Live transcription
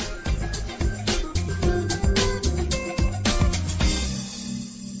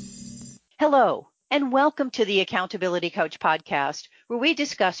Hello, and welcome to the Accountability Coach podcast, where we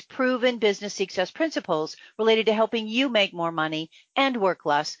discuss proven business success principles related to helping you make more money and work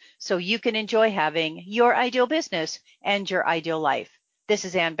less so you can enjoy having your ideal business and your ideal life. This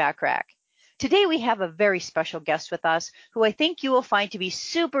is Ann Backrack. Today we have a very special guest with us who I think you will find to be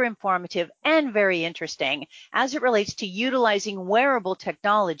super informative and very interesting as it relates to utilizing wearable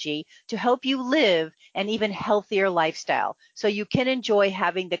technology to help you live an even healthier lifestyle so you can enjoy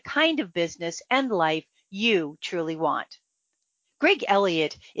having the kind of business and life you truly want. Greg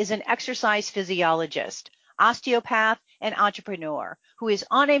Elliott is an exercise physiologist, osteopath, and entrepreneur who is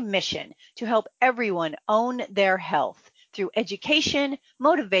on a mission to help everyone own their health through education,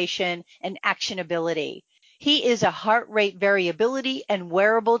 motivation, and actionability. He is a heart rate variability and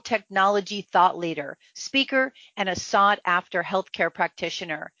wearable technology thought leader, speaker, and a sought-after healthcare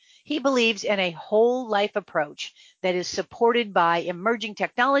practitioner. He believes in a whole life approach that is supported by emerging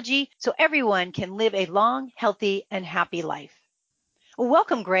technology so everyone can live a long, healthy, and happy life. Well,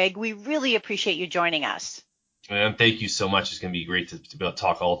 welcome, Greg. We really appreciate you joining us. And thank you so much. It's going to be great to be able to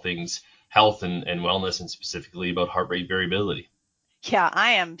talk all things health and wellness, and specifically about heart rate variability. Yeah,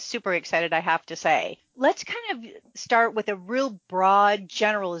 I am super excited, I have to say. Let's kind of start with a real broad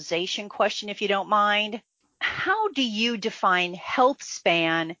generalization question, if you don't mind. How do you define health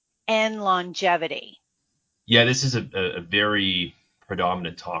span and longevity? Yeah, this is a very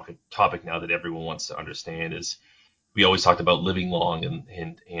predominant topic now that everyone wants to understand. Is we always talked about living long,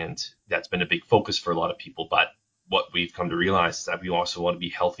 and that's been a big focus for a lot of people. But what we've come to realize is that we also want to be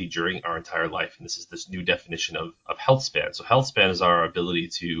healthy during our entire life. And this is this new definition of health span. So health span is our ability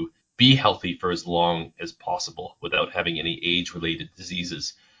to be healthy for as long as possible without having any age-related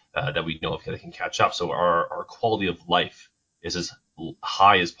diseases that we know of that can catch up. So our quality of life is as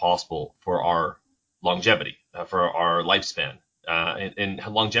high as possible for our longevity, for our lifespan. And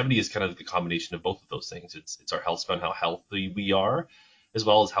longevity is kind of the combination of both of those things. It's our health span, how healthy we are, as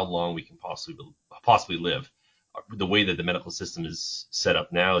well as how long we can possibly live. The way that the medical system is set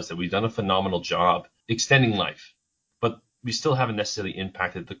up now is that we've done a phenomenal job extending life, but we still haven't necessarily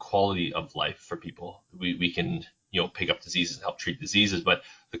impacted the quality of life for people. We can pick up diseases and help treat diseases, but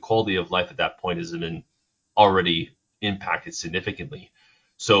the quality of life at that point has been already impacted significantly.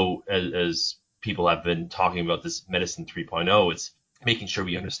 So as people have been talking about this medicine 3.0, it's making sure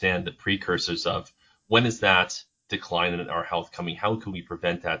we understand the precursors of when is that decline in our health coming? How can we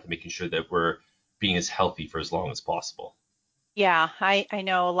prevent that, to making sure that we're being as healthy for as long as possible? Yeah, I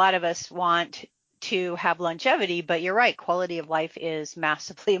know a lot of us want to have longevity, but you're right. Quality of life is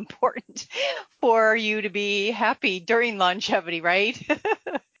massively important for you to be happy during longevity, right?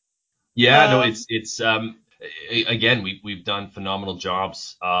 Yeah, no, it's again, we've done phenomenal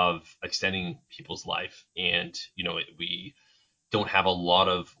jobs of extending people's life, and we don't have a lot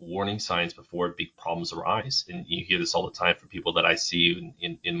of warning signs before big problems arise. And you hear this all the time from people that I see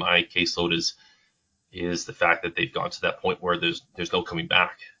in my caseload is the fact that they've gone to that point where there's no coming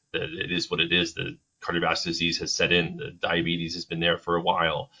back. That it is what it is. The cardiovascular disease has set in. The diabetes has been there for a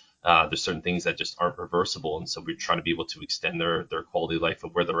while. There's certain things that just aren't reversible, and so we're trying to be able to extend their quality of life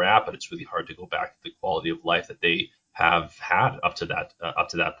of where they're at. But it's really hard to go back to the quality of life that they have had up to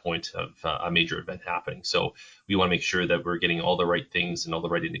that point of a major event happening. So we want to make sure that we're getting all the right things and all the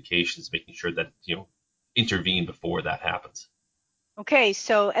right indications, making sure that intervene before that happens. Okay,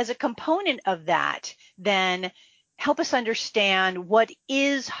 so as a component of that, then help us understand what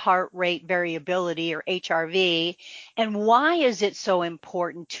is heart rate variability or HRV, and why is it so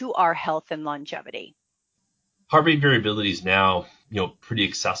important to our health and longevity? Heart rate variability is now pretty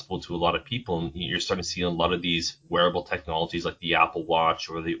accessible to a lot of people, and you're starting to see a lot of these wearable technologies like the Apple Watch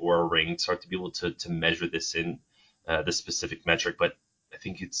or the Oura Ring start to be able to measure this in this specific metric. But I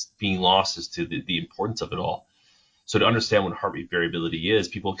think it's being lost as to the importance of it all. So to understand what heart rate variability is,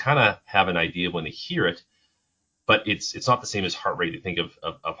 people kind of have an idea when they hear it, but it's not the same as heart rate. They think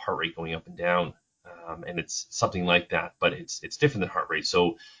of heart rate going up and down, and it's something like that, but it's different than heart rate.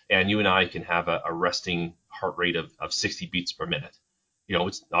 So, and you and I can have a resting heart rate of 60 beats per minute.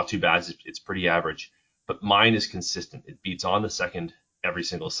 It's not too bad. It's pretty average, but mine is consistent. It beats on the second every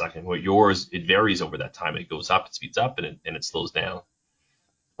single second. Where yours, it varies over that time. It goes up, it speeds up, and it slows down.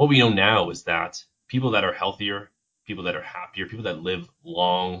 What we know now is that people that are healthier, people that are happier, people that live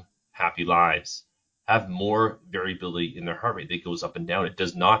long, happy lives have more variability in their heart rate. It goes up and down. It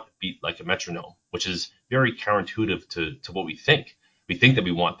does not beat like a metronome, which is very counterintuitive to what we think. We think that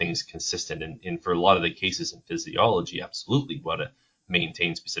we want things consistent. And for a lot of the cases in physiology, absolutely we want to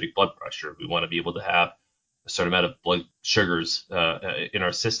maintain specific blood pressure. We want to be able to have a certain amount of blood sugars in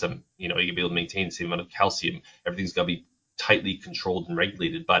our system. You can be able to maintain the same amount of calcium. Everything's got to be tightly controlled and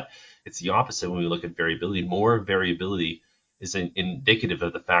regulated. But it's the opposite when we look at variability. More variability is indicative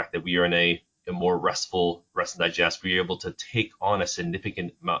of the fact that we are in a more restful rest and digest. We are able to take on a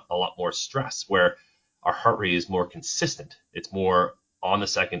significant amount, a lot more stress, where our heart rate is more consistent. It's more on the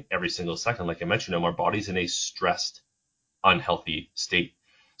second every single second. Like I mentioned, our body's in a stressed, unhealthy state.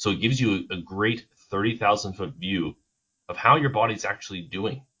 So it gives you a great 30,000-foot view of how your body's actually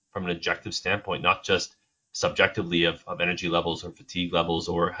doing from an objective standpoint, not just subjectively of energy levels or fatigue levels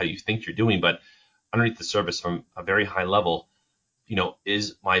or how you think you're doing, but underneath the surface from a very high level.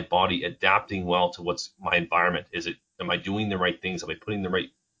 Is my body adapting well to what's my environment? Am I doing the right things? Am I putting the right,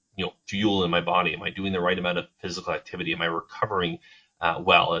 fuel in my body? Am I doing the right amount of physical activity? Am I recovering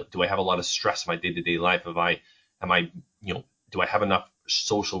well? Do I have a lot of stress in my day-to-day life? Am I, do I have enough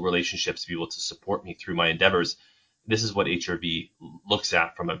social relationships to be able to support me through my endeavors? This is what HRV looks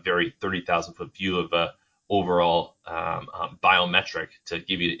at from a very 30,000-foot view of a overall biometric to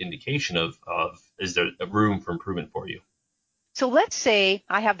give you an indication of is there a room for improvement for you. So let's say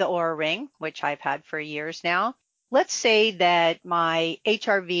I have the Aura Ring, which I've had for years now. Let's say that my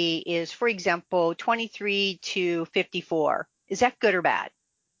HRV is, for example, 23 to 54. Is that good or bad?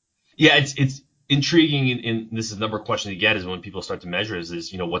 Yeah, it's intriguing, and this is the number of questions you get is when people start to measure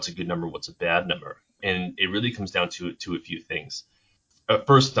is what's a good number, what's a bad number, and it really comes down to a few things.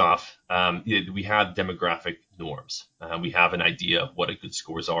 First off, we have demographic norms. We have an idea of what a good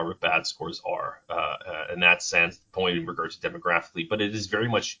scores are, what bad scores are, in that sense, point in regards to demographically, but it is very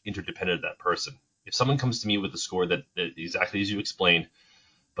much interdependent of that person. If someone comes to me with a score that exactly as you explained,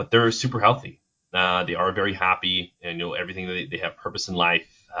 but they're super healthy, they are very happy, and everything they have purpose in life.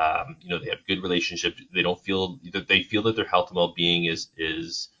 They have good relationships. They feel that their health and well-being is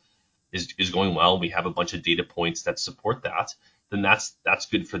going well. We have a bunch of data points that support that. Then that's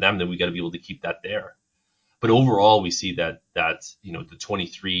good for them. Then we got to be able to keep that there. But overall, we see that the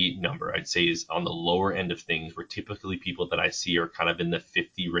 23 number I'd say is on the lower end of things. Where typically people that I see are kind of in the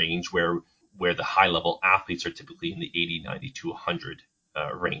 50 range, where the high level athletes are typically in the 80, 90 to 100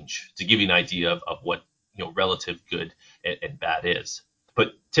 range. To give you an idea of what relative good and bad is.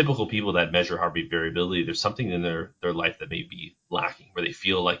 But typical people that measure heart rate variability, there's something in their life that may be lacking, where they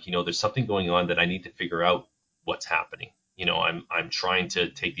feel like there's something going on that I need to figure out what's happening. I'm trying to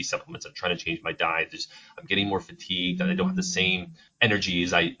take these supplements. I'm trying to change my diet. I'm getting more fatigued, and I don't have the same energy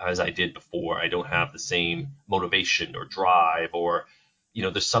as I did before. I don't have the same motivation or drive, or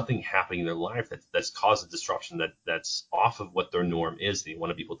there's something happening in their life that's caused a disruption that's off of what their norm is. And you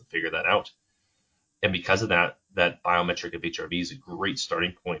want to be able to figure that out. And because of that biometric of HRV is a great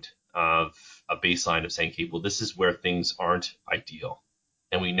starting point of a baseline of saying, okay, well, this is where things aren't ideal.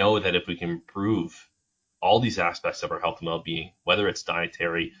 And we know that if we can improve all these aspects of our health and well-being, whether it's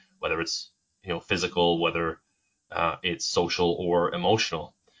dietary, whether it's physical, whether it's social or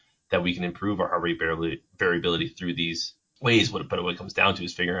emotional, that we can improve our heart rate variability through these ways. But what it comes down to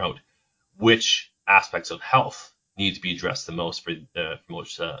is figuring out which aspects of health need to be addressed the most for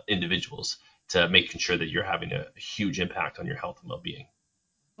most individuals, to making sure that you're having a huge impact on your health and well-being.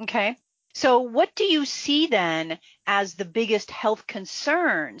 Okay. So what do you see then as the biggest health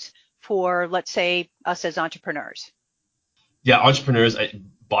concerns for, let's say, us as entrepreneurs? Yeah, entrepreneurs,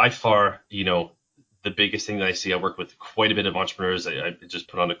 by far, the biggest thing that I see. I work with quite a bit of entrepreneurs. I just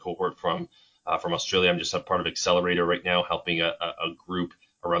put on a cohort from Australia. I'm just a part of Accelerator right now, helping a group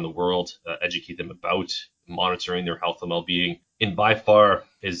around the world educate them about monitoring their health and well-being. And by far,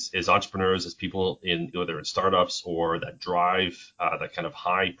 as entrepreneurs, as people in whether in startups or that drive that kind of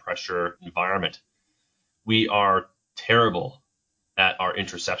high pressure environment, we are terrible at our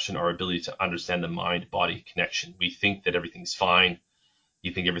interception, our ability to understand the mind-body connection. We think that everything's fine.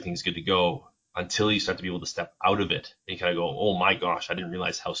 You think everything's good to go until you start to be able to step out of it and kind of go, oh my gosh, I didn't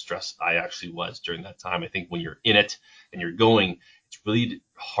realize how stressed I actually was during that time. I think when you're in it and you're going, it's really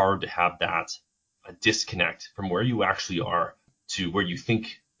hard to have that a disconnect from where you actually are to where you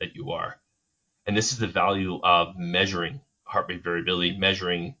think that you are. And this is the value of measuring heart rate variability,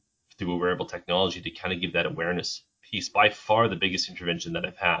 measuring through a wearable technology to kind of give that awareness piece. By far the biggest intervention that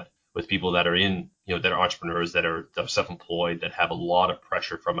I've had with people that are that are entrepreneurs, that are self-employed, that have a lot of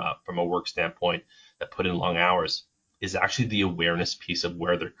pressure from a work standpoint, that put in long hours, is actually the awareness piece of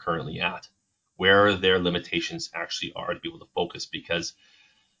where they're currently at, where their limitations actually are, to be able to focus. Because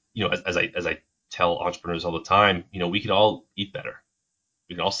as I tell entrepreneurs all the time, we could all eat better,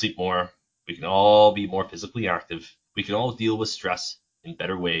 we can all sleep more, we can all be more physically active, we can all deal with stress in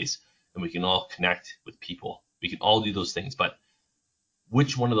better ways, and we can all connect with people. We can all do those things, but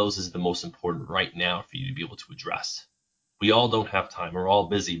which one of those is the most important right now for you to be able to address? We all don't have time. We're all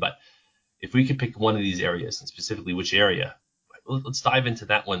busy, but If we could pick one of these areas, and specifically which area, let's dive into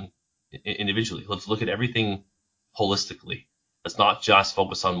that one individually. Let's look at everything holistically. Let's not just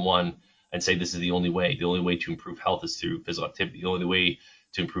focus on one and say this is the only way. The only way to improve health is through physical activity. The only way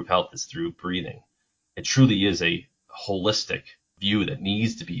to improve health is through breathing. It truly is a holistic view that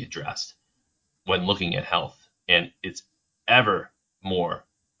needs to be addressed when looking at health. And it's ever more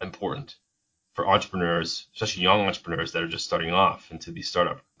important for entrepreneurs, especially young entrepreneurs that are just starting off into these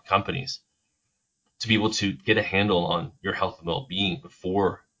startup companies, to be able to get a handle on your health and well-being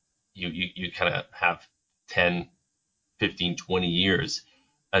before you kind of have 10, 15, 20 years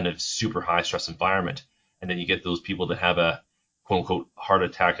in a super high stress environment. And then you get those people that have a quote unquote heart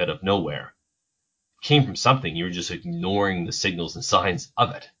attack out of nowhere. It came from something. You were just ignoring the signals and signs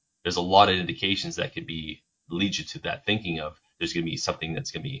of it. There's a lot of indications that could be lead you to that thinking of there's going to be something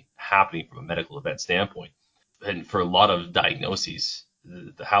that's going to be happening from a medical event standpoint. And for a lot of diagnoses,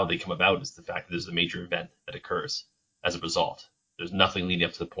 how they come about is the fact that there's a major event that occurs as a result. There's nothing leading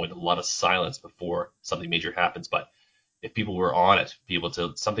up to the point, a lot of silence before something major happens. But if people were on it, be able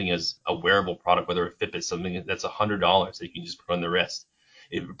to something as a wearable product, whether a Fitbit, something that's $100 that you can just put on their wrist,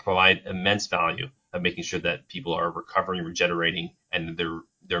 it would provide immense value of making sure that people are recovering, regenerating, and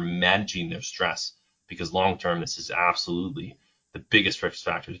they're managing their stress. Because long term, this is absolutely the biggest risk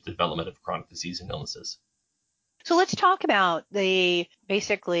factor to the development of chronic disease and illnesses. So let's talk about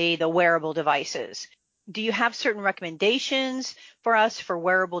basically the wearable devices. Do you have certain recommendations for us for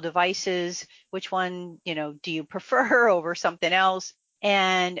wearable devices? Which one, do you prefer over something else?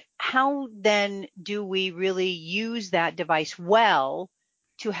 And how then do we really use that device well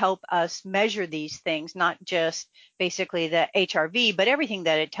to help us measure these things, not just basically the HRV, but everything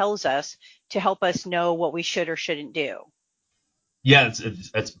that it tells us to help us know what we should or shouldn't do? Yeah,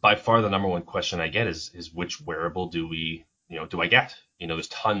 it's by far the number one question I get is which wearable do I get? There's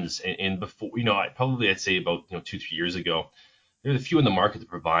tons, and before, I'd say about 2-3 years ago, there's a few in the market that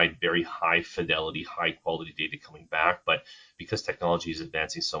provide very high fidelity, high quality data coming back. But because technology is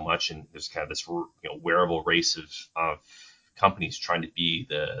advancing so much, and there's kind of this wearable race of companies trying to be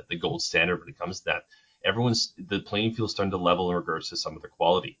the gold standard when it comes to that, the playing field is starting to level in regards to some of the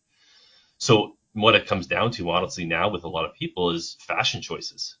quality. So what it comes down to, honestly, now with a lot of people is fashion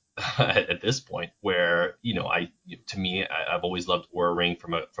choices at this point, where I've always loved Oura Ring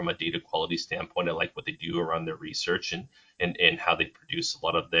from a data quality standpoint. I like what they do around their research and how they produce a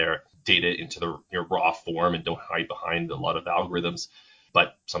lot of their data into the raw form and don't hide behind a lot of algorithms.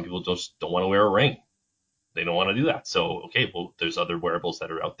 But some people just don't want to wear a ring. They don't want to do that. So, okay, well, there's other wearables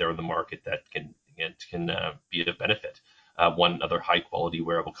that are out there in the market that can be of benefit. One other high quality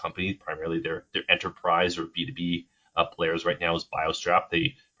wearable company, primarily their enterprise or B2B players right now, is BioStrap.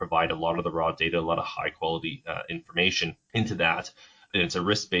 They provide a lot of the raw data, a lot of high quality information into that. And it's a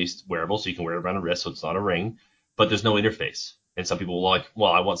wrist-based wearable, so you can wear it around a wrist, so it's not a ring, but there's no interface. And some people will like,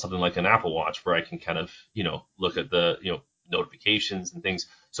 well, I want something like an Apple Watch where I can kind of, look at the, notifications and things.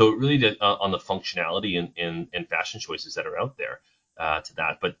 So it really on the functionality and fashion choices that are out there to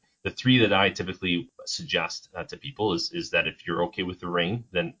that. But the three that I typically suggest to people is that if you're okay with the ring,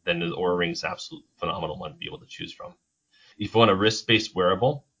 then the Oura Ring is absolutely phenomenal one to be able to choose from. If you want a wrist-based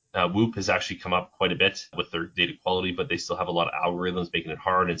wearable, Whoop has actually come up quite a bit with their data quality, but they still have a lot of algorithms making it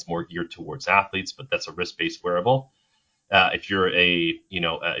hard. It's more geared towards athletes, but that's a wrist-based wearable. If you're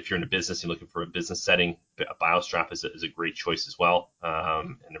if you're in a business and looking for a business setting, a BioStrap is a great choice as well,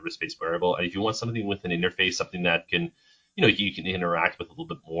 and a wrist-based wearable. And if you want something with an interface, something that can, you can interact with a little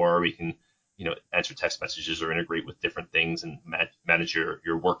bit more, we can, answer text messages or integrate with different things and manage your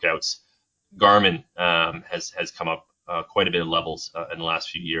workouts. Garmin has come up quite a bit of levels in the last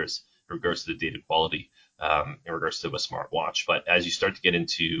few years in regards to the data quality, in regards to a smartwatch. But as you start to get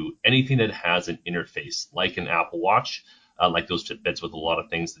into anything that has an interface like an Apple Watch, like those Fitbits with a lot of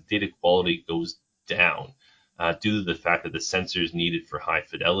things, the data quality goes down due to the fact that the sensors needed for high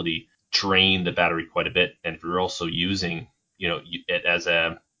fidelity drain the battery quite a bit. And if you're also using, it as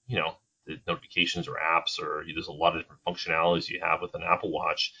a, the notifications or apps, or there's a lot of different functionalities you have with an Apple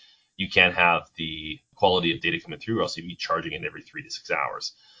Watch, you can't have the quality of data coming through, or else you'd be charging it every 3 to 6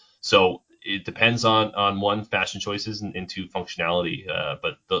 hours. So it depends on one, fashion choices, and two, functionality.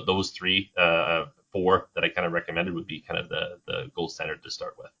 But those three, four that I kind of recommended would be kind of the gold standard to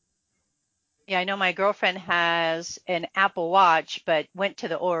start with. Yeah, I know my girlfriend has an Apple Watch, but went to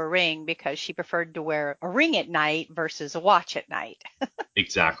the Oura Ring because she preferred to wear a ring at night versus a watch at night.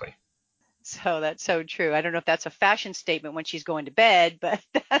 Exactly. So that's so true. I don't know if that's a fashion statement when she's going to bed, but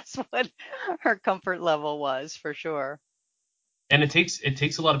that's what her comfort level was for sure. And it takes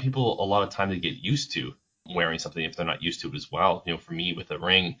a lot of people a lot of time to get used to wearing something if they're not used to it as well. For me with a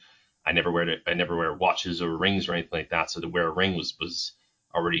ring, I never wear watches or rings or anything like that. So to wear a ring was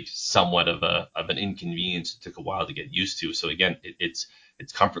already somewhat of an inconvenience. It took a while to get used to. So again, it's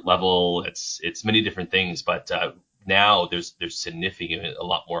comfort level, it's many different things, but now there's significant a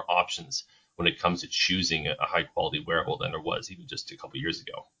lot more options when it comes to choosing a high quality wearable than there was even just a couple of years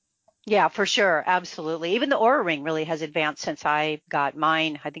ago. Yeah, for sure. Absolutely. Even the Aura Ring really has advanced since I got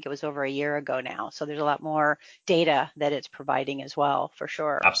mine. I think it was over a year ago now. So there's a lot more data that it's providing as well, for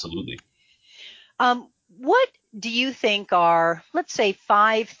sure. Absolutely. What do you think are, let's say,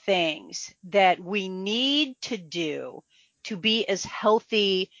 5 things that we need to do to be as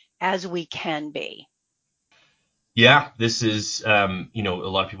healthy as we can be? Yeah, this is a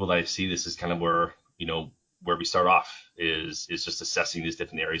lot of people that I see, this is kind of where where we start off is just assessing these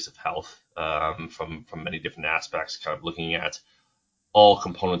different areas of health from many different aspects, kind of looking at all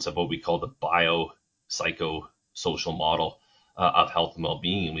components of what we call the bio psycho social model of health and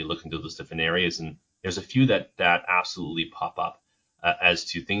well-being, and we look into those different areas, and there's a few that absolutely pop up as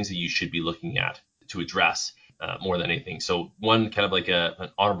to things that you should be looking at to address more than anything. So one kind of like an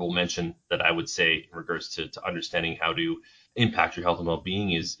honorable mention that I would say in regards to understanding how to impact your health and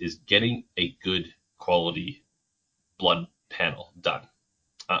well-being is getting a good quality blood panel done.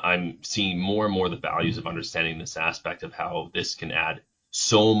 I'm seeing more and more the values of understanding this aspect of how this can add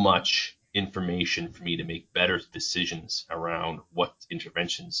so much information for me to make better decisions around what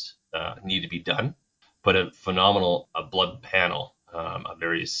interventions need to be done. But a phenomenal blood panel of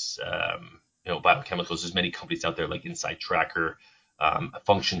various biochemicals. There's many companies out there like Inside Tracker,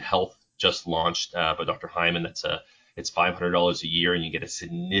 Function Health just launched by Dr. Hyman. It's $500 a year, and you get a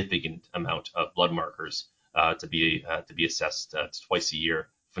significant amount of blood markers to be assessed twice a year.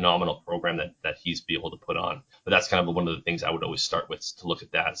 Phenomenal program that he's be able to put on. But that's kind of one of the things I would always start with, to look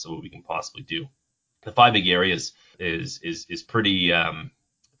at that, so what we can possibly do. The five big areas is pretty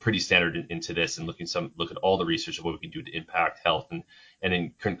standard into this, and look at all the research of what we can do to impact health, and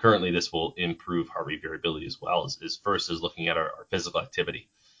in concurrently this will improve heart rate variability as well. Is first is looking at our physical activity.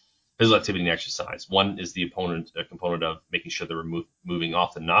 Physical activity and exercise. One is the component of making sure that we're moving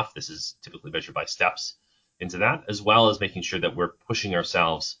often enough. This is typically measured by steps into that, as well as making sure that we're pushing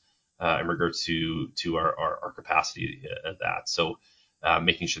ourselves in regards to our capacity at that. So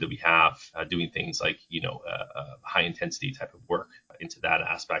making sure that we have doing things like high intensity type of work into that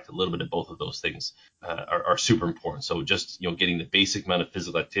aspect. A little bit of both of those things are super important. So just getting the basic amount of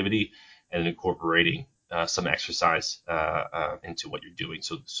physical activity and incorporating some exercise into what you're doing.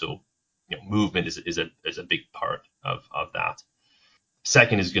 So movement is a big part of that.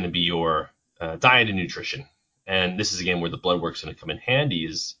 Second is going to be your diet and nutrition. And this is again where the blood work's going to come in handy.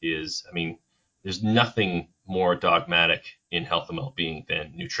 I mean, there's nothing more dogmatic in health and well-being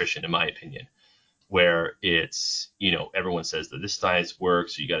than nutrition, in my opinion, where it's, everyone says that this diet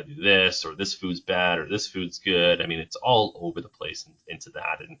works, so you got to do this, or this food's bad, or this food's good. I mean, it's all over the place into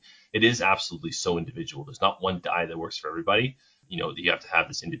that. And it is absolutely so individual. There's not one diet that works for everybody. You have to have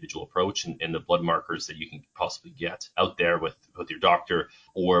this individual approach, and the blood markers that you can possibly get out there with your doctor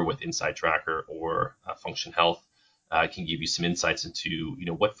or with Inside Tracker or Function Health can give you some insights into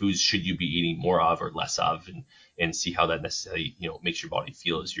what foods should you be eating more of or less of, and see how that necessarily makes your body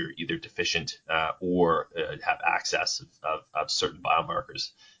feel as you're either deficient or have access of certain biomarkers.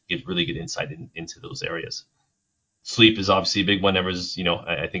 Give really good insight into those areas. Sleep is obviously a big one. There was,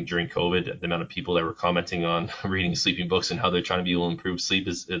 I think during COVID, the amount of people that were commenting on reading sleeping books and how they're trying to be able to improve sleep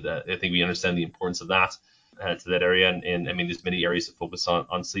is, I think we understand the importance of that to that area. And I mean, there's many areas to focus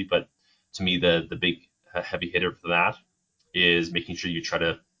on sleep, but to me, the big heavy hitter for that is making sure you try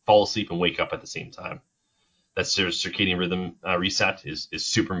to fall asleep and wake up at the same time. That's their circadian rhythm reset is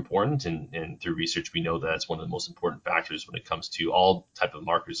super important, and through research we know that that's one of the most important factors when it comes to all type of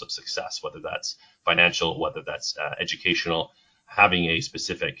markers of success, whether that's financial, whether that's educational. Having a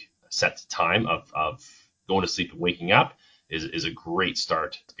specific set time of going to sleep and waking up is a great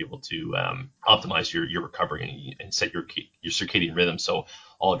start to be able to optimize your recovery and set your circadian rhythm, so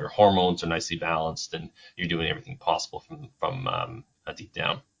all of your hormones are nicely balanced and you're doing everything possible from deep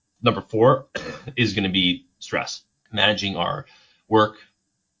down. Number four is going to be stress. Managing our work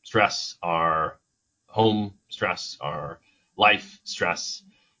stress, our home stress, our life stress.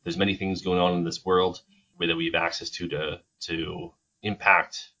 There's many things going on in this world that we have access to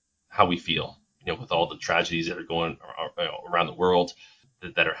impact how we feel. With all the tragedies that are going around the world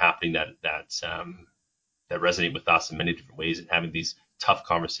that are happening, that resonate with us in many different ways, and having these tough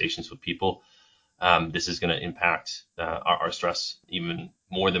conversations with people, this is going to impact our stress even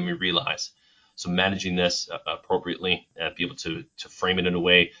more than we realize. So managing this appropriately, be able to frame it in a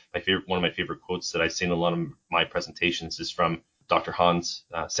way. One of my favorite quotes that I say in a lot of my presentations is from Dr. Hans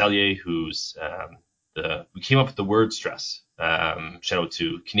Selye, who's we came up with the word stress. Shout out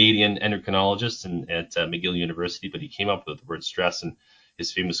to Canadian endocrinologist at McGill University, but he came up with the word stress, and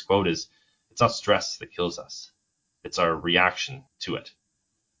his famous quote is, "It's not stress that kills us; it's our reaction to it."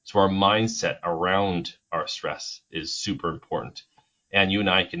 So our mindset around our stress is super important. And you and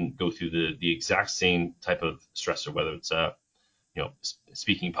I can go through the exact same type of stressor, whether it's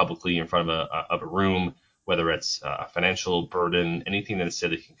speaking publicly in front of a room, whether it's a financial burden, anything that is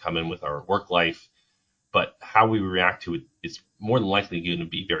said that can come in with our work life. But how we react to it is more than likely going to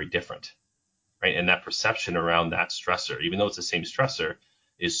be very different, right? And that perception around that stressor, even though it's the same stressor,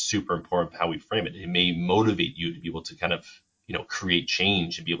 is super important how we frame it. It may motivate you to be able to kind of, create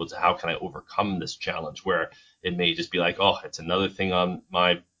change and be able to, how can I overcome this challenge? Where it may just be like, oh, it's another thing on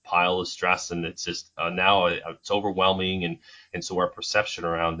my pile of stress, and it's just now it's overwhelming, and so our perception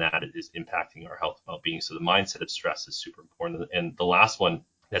around that is impacting our health and well-being. So the mindset of stress is super important. And the last one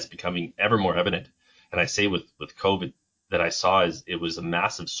that's becoming ever more evident, and I say with COVID, that I saw is it was a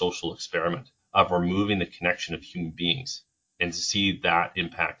massive social experiment of removing the connection of human beings, and to see that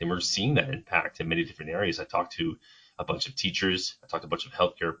impact. And we're seeing that impact in many different areas. I talked to a bunch of teachers, I talked to a bunch of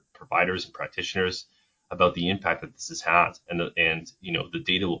healthcare providers and practitioners about the impact that this has had. And the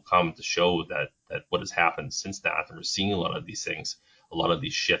data will come to show that what has happened since that. And we're seeing a lot of these things, a lot of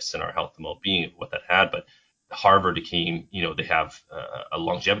these shifts in our health and well-being of what that had. But Harvard came, they have a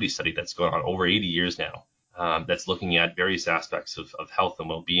longevity study that's going on over 80 years now, that's looking at various aspects of health and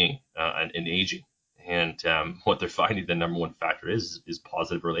well-being and aging. And what they're finding, the number one factor is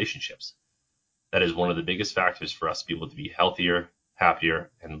positive relationships. That is one of the biggest factors for us to be able to be healthier, happier,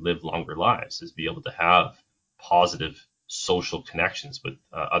 and live longer lives, is be able to have positive social connections with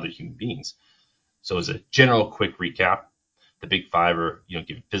other human beings. So as a general quick recap, the big five are,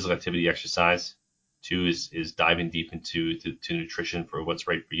 give physical activity, exercise. Two is diving deep into to nutrition for what's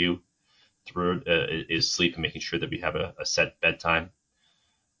right for you. Third is sleep and making sure that we have a set bedtime.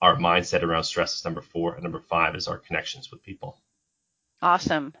 Our mindset around stress is number four, and number five is our connections with people.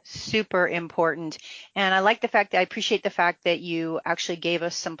 Awesome. Super important. And I appreciate the fact that you actually gave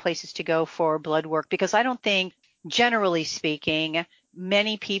us some places to go for blood work, because I don't think, generally speaking,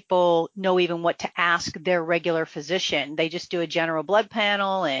 many people know even what to ask their regular physician. They just do a general blood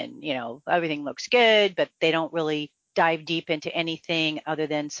panel and, everything looks good, but they don't really dive deep into anything other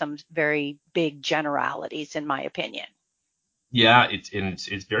than some very big generalities, in my opinion. Yeah,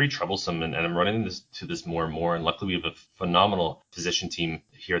 it's very troublesome, and I'm running this more and more. And luckily, we have a phenomenal physician team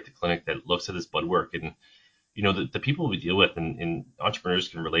here at the clinic that looks at this blood work. And the people we deal with, and entrepreneurs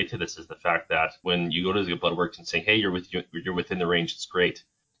can relate to this, is the fact that when you go to the blood work and say, hey, you're within the range, it's great,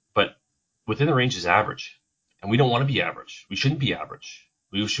 but within the range is average, and we don't want to be average. We shouldn't be average.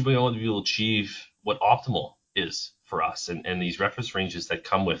 We should be able to achieve what optimal is for us. And these reference ranges that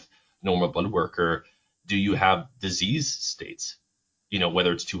come with normal blood work are, do you have disease states?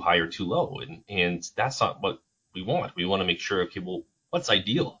 Whether it's too high or too low, and that's not what we want. We want to make sure, okay, well, what's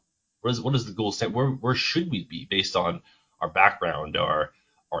ideal? What is the goal set? Where should we be based on our background, our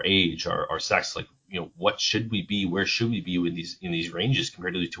age, our sex? Like, what should we be? Where should we be in these ranges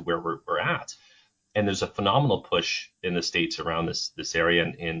compared to where we're at? And there's a phenomenal push in the States around this area,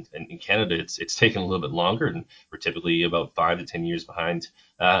 and in Canada it's taken a little bit longer, and we're typically about 5 to 10 years behind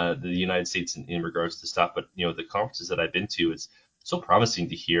the United States in regards to stuff. But the conferences that I've been to, it's so promising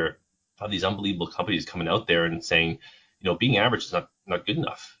to hear how these unbelievable companies coming out there and saying, being average is not good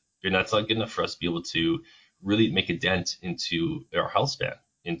enough. It's not good enough for us to be able to really make a dent into our health span,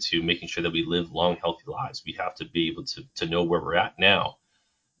 into making sure that we live long, healthy lives. We have to be able to know where we're at now,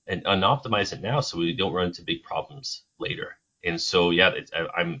 and optimize it now so we don't run into big problems later. And so, yeah,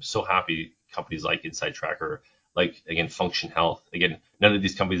 I'm so happy companies like Inside Tracker, like, again, Function Health. Again, none of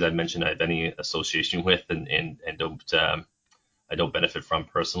these companies I've mentioned I have any association with, and don't I don't benefit from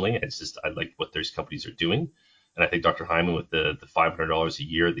personally. It's just I like what those companies are doing. And I think Dr. Hyman, with the $500 a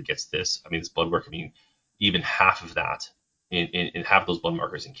year that gets this, I mean, this blood work, I mean, even half of that in half of those blood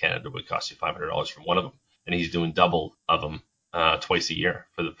markers in Canada would cost you $500 for one of them, and he's doing double of them twice a year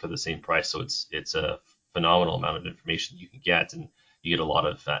for the same price. So it's a phenomenal amount of information you can get, and you get a lot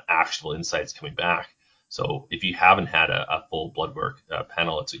of actionable insights coming back. So if you haven't had a full blood work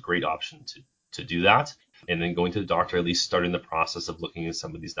panel, it's a great option to do that. And then going to the doctor, at least starting the process of looking at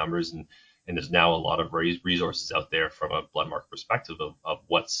some of these numbers. And there's now a lot of resources out there from a blood mark perspective of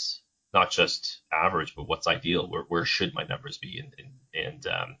what's not just average, but what's ideal. Where should my numbers be? And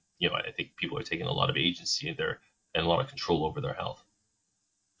I think people are taking a lot of agency in there and a lot of control over their health.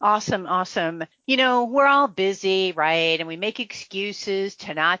 Awesome, awesome. We're all busy, right? And we make excuses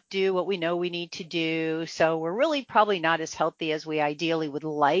to not do what we know we need to do. So we're really probably not as healthy as we ideally would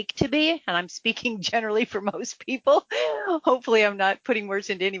like to be. And I'm speaking generally for most people. Hopefully, I'm not putting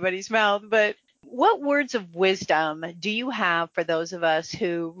words into anybody's mouth. But what words of wisdom do you have for those of us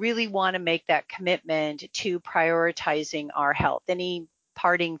who really want to make that commitment to prioritizing our health? Any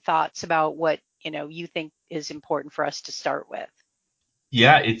parting thoughts about what, you think is important for us to start with?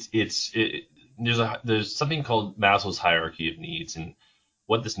 Yeah, there's something called Maslow's hierarchy of needs, and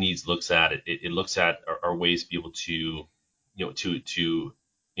what this needs looks at it looks at our ways to be able to to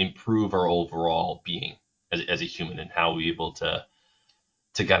improve our overall being as a human, and how we able to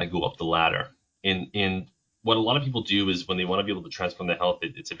kind of go up the ladder. And what a lot of people do is when they want to be able to transform their health,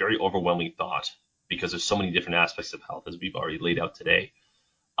 it's a very overwhelming thought because there's so many different aspects of health as we've already laid out today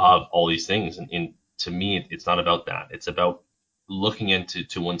of all these things. And to me, it's not about that. It's about looking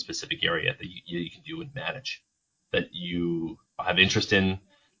into one specific area that you can do and manage, that you have interest in,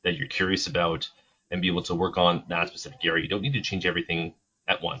 that you're curious about, and be able to work on that specific area. You don't need to change everything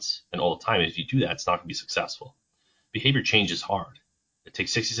at once and all the time. If you do that, it's not going to be successful. Behavior change is hard. It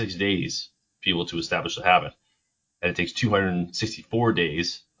takes 66 days to be able to establish a habit, and it takes 264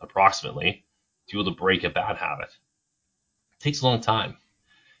 days approximately to be able to break a bad habit. It takes a long time.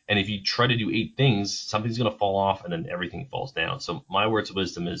 And if you try to do 8 things, something's going to fall off and then everything falls down. So my words of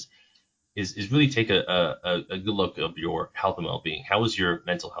wisdom is really take a good look of your health and well-being. How is your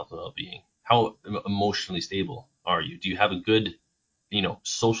mental health and well-being? How emotionally stable are you? Do you have a good,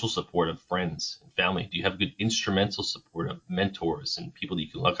 social support of friends and family? Do you have good instrumental support of mentors and people that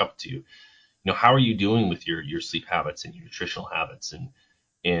you can look up to? How are you doing with your sleep habits and your nutritional habits,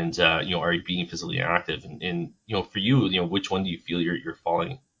 and are you being physically active? And for you, which one do you feel you're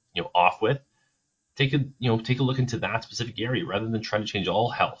falling, off with? Take a look into that specific area rather than trying to change all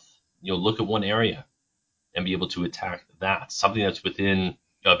health. Look at one area and be able to attack that, something that's within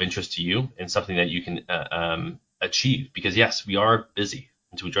of interest to you and something that you can achieve. Because yes, we are busy,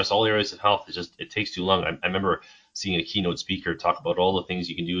 and to address all areas of health, it takes too long. I remember seeing a keynote speaker talk about all the things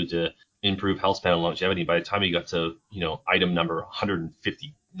you can do to improve health span and longevity. By the time he got to item number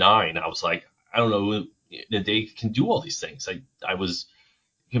 159, I was like, I don't know who in a day can do all these things. I was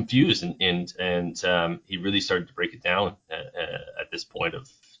confused, and he really started to break it down at this point of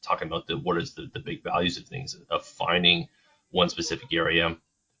talking about what is the big values of things, of finding one specific area,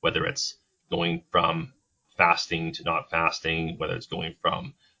 whether it's going from fasting to not fasting, whether it's going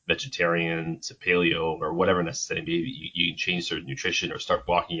from vegetarian to paleo or whatever necessary. Maybe you can change their nutrition or start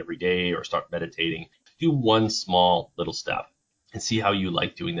walking every day or start meditating. Do one small little step and see how you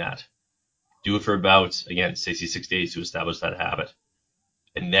like doing that. Do it for about, again, 66 days to establish that habit,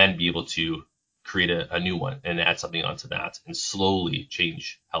 and then be able to create a new one and add something onto that and slowly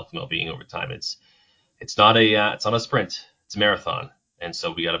change health and well-being over time. It's not a sprint, it's a marathon. And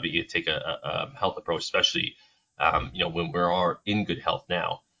so we got to take a health approach, especially when we are in good health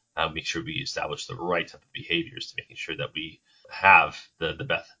now. Make sure we establish the right type of behaviors to making sure that we have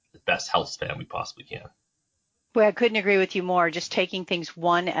the best health span we possibly can. Well, I couldn't agree with you more. Just taking things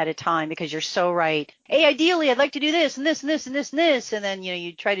one at a time, because you're so right. Hey, ideally, I'd like to do this and this and this and this and this. And then,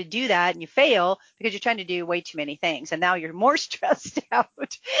 you try to do that and you fail because you're trying to do way too many things. And now you're more stressed out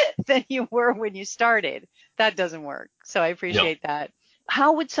than you were when you started. That doesn't work. So I No. appreciate that.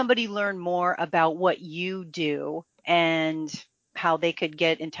 How would somebody learn more about what you do and how they could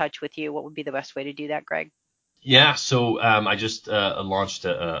get in touch with you? What would be the best way to do that, Greg? Yeah, so I just launched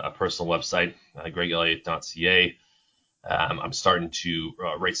a personal website, gregelliott.ca. I'm starting to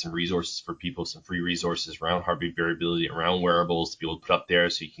write some resources for people, some free resources around heartbeat variability, around wearables to be able to put up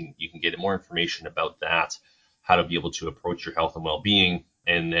there, so you can get more information about that, how to be able to approach your health and well-being,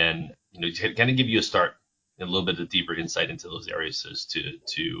 and then to kind of give you a start, and a little bit of deeper insight into those areas as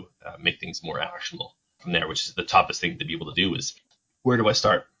to make things more actionable from there. Which is the toughest thing to be able to do is, where do I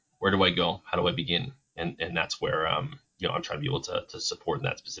start? Where do I go? How do I begin? And that's where I'm trying to be able to support in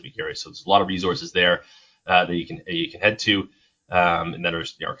that specific area. So there's a lot of resources there that you can head to, and that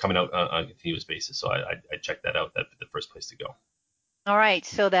are coming out on a continuous basis. So I check that out. That's the first place to go. All right,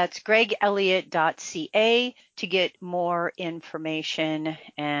 so that's gregelliott.ca to get more information,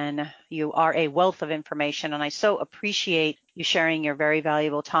 and you are a wealth of information, and I so appreciate you sharing your very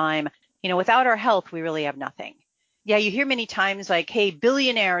valuable time. Without our health, we really have nothing. Yeah, you hear many times like, hey,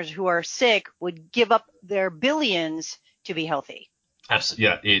 billionaires who are sick would give up their billions to be healthy. Absolutely,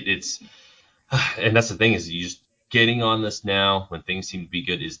 yeah. It's and that's the thing, is you just getting on this now when things seem to be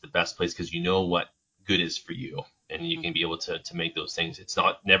good is the best place, because you know what good is for you, and you can be able to make those things. It's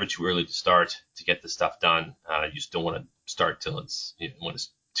never too early to start to get this stuff done. You just don't want to start till it's when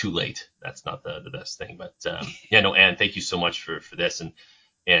it's too late. That's not the best thing. But yeah, no, Anne, thank you so much for this.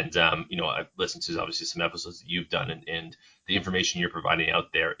 And I've listened to obviously some episodes that you've done, and the information you're providing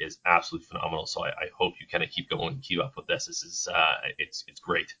out there is absolutely phenomenal. So I hope you kind of keep going, keep up with this. This is it's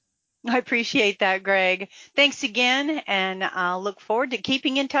great. I appreciate that, Greg. Thanks again, and I'll look forward to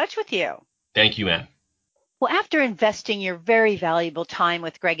keeping in touch with you. Thank you, Anne. Well, after investing your very valuable time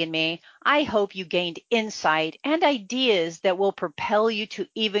with Greg and me, I hope you gained insight and ideas that will propel you to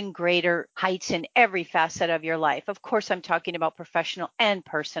even greater heights in every facet of your life. Of course, I'm talking about professional and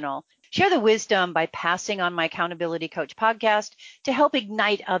personal. Share the wisdom by passing on my Accountability Coach podcast to help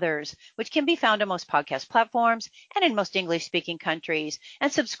ignite others, which can be found on most podcast platforms and in most English speaking countries.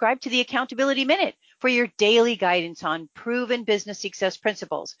 And subscribe to the Accountability Minute for your daily guidance on proven business success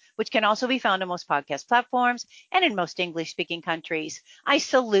principles, which can also be found on most podcast platforms and in most English speaking countries. I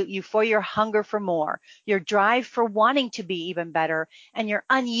salute you for your hunger for more, your drive for wanting to be even better, and your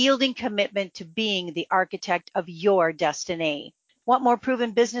unyielding commitment to being the architect of your destiny. Want more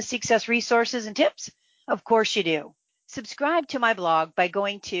proven business success resources and tips? Of course you do. Subscribe to my blog by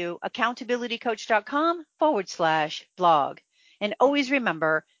going to accountabilitycoach.com/blog. And always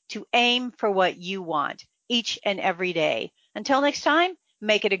remember to aim for what you want each and every day. Until next time,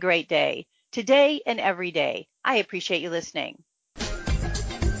 make it a great day, today and every day. I appreciate you listening.